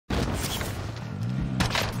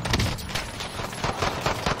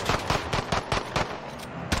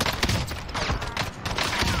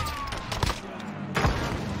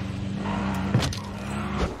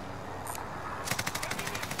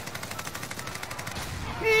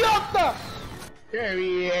¡Mata! ¡Qué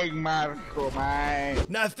bien, Marco, man!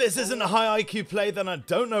 Now, if this isn't a high IQ play, then I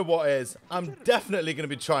don't know what is. I'm definitely going to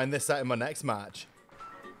be trying this out in my next match.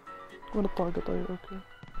 وانا الطاقة طيب اوكي.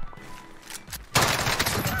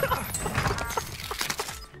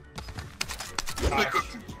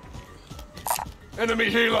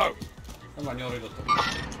 Enemy helo!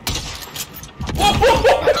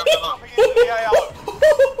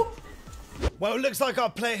 Well, it looks like our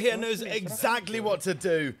player here knows exactly what to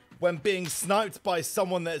do when being sniped by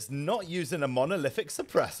someone that's not using a monolithic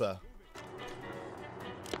suppressor.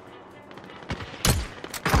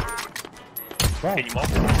 Can you mob?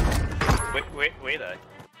 Wait there.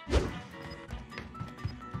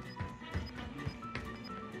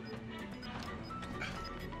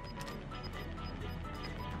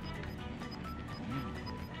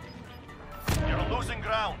 You're losing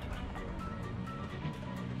ground.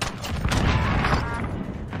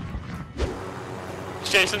 He's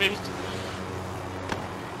chasing me.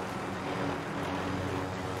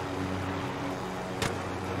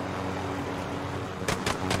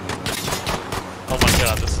 Oh my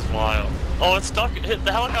god, this is wild. Oh, it's stuck.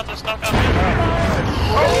 The helicopter's stuck up here.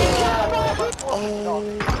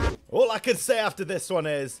 All I can say after this one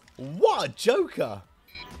is, what a joker!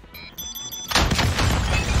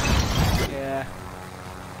 Yeah.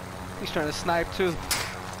 He's trying to snipe too.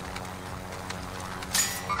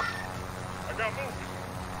 I got moved.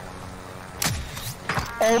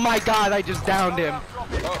 Oh my god, I just downed him.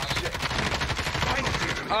 Oh shit!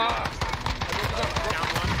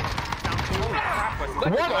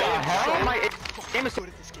 What the hell? My game is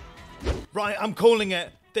Right, I'm calling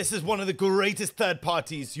it. This is one of the greatest third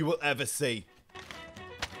parties you will ever see.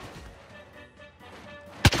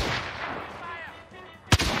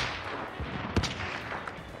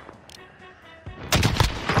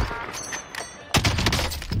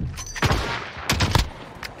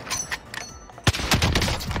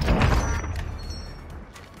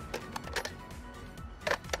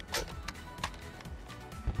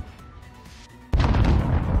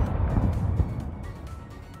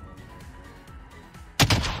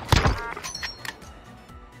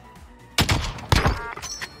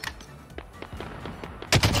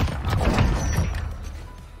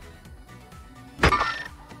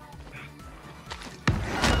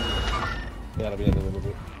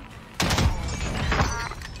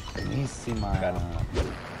 Buonissima.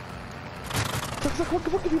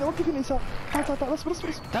 وقف هنا وقف هنا يسار. تعال اصبر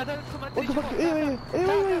وقف ايوه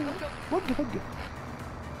وقف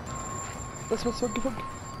بس وقف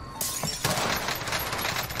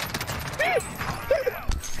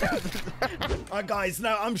Alright guys,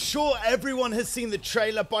 now I'm sure everyone has seen the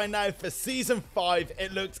trailer by now for Season 5.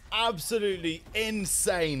 It looks absolutely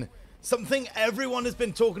insane. Something everyone has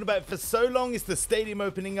been talking about for so long is the stadium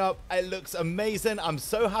opening up. It looks amazing. I'm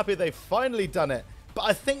so happy they've finally done it. But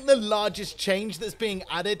I think the largest change that's being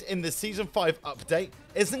added in the Season 5 update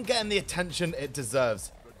isn't getting the attention it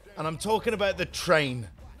deserves. And I'm talking about the train.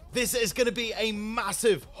 This is going to be a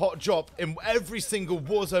massive hot drop in every single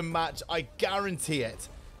Warzone match, I guarantee it.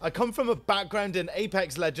 I come from a background in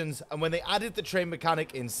Apex Legends, and when they added the train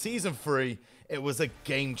mechanic in Season 3, it was a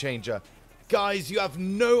game changer. Guys, you have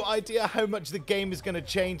no idea how much the game is going to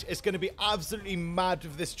change. It's going to be absolutely mad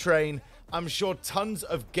with this train. I'm sure tons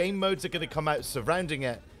of game modes are going to come out surrounding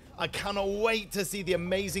it. I cannot wait to see the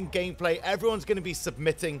amazing gameplay everyone's going to be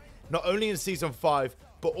submitting, not only in Season 5,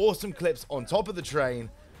 but awesome clips on top of the train.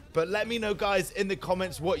 But let me know, guys, in the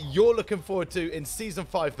comments what you're looking forward to in Season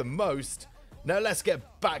 5 the most. Now let's get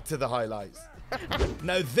back to the highlights.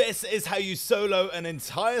 Now this is how you solo an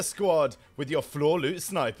entire squad with your floor loot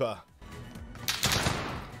sniper.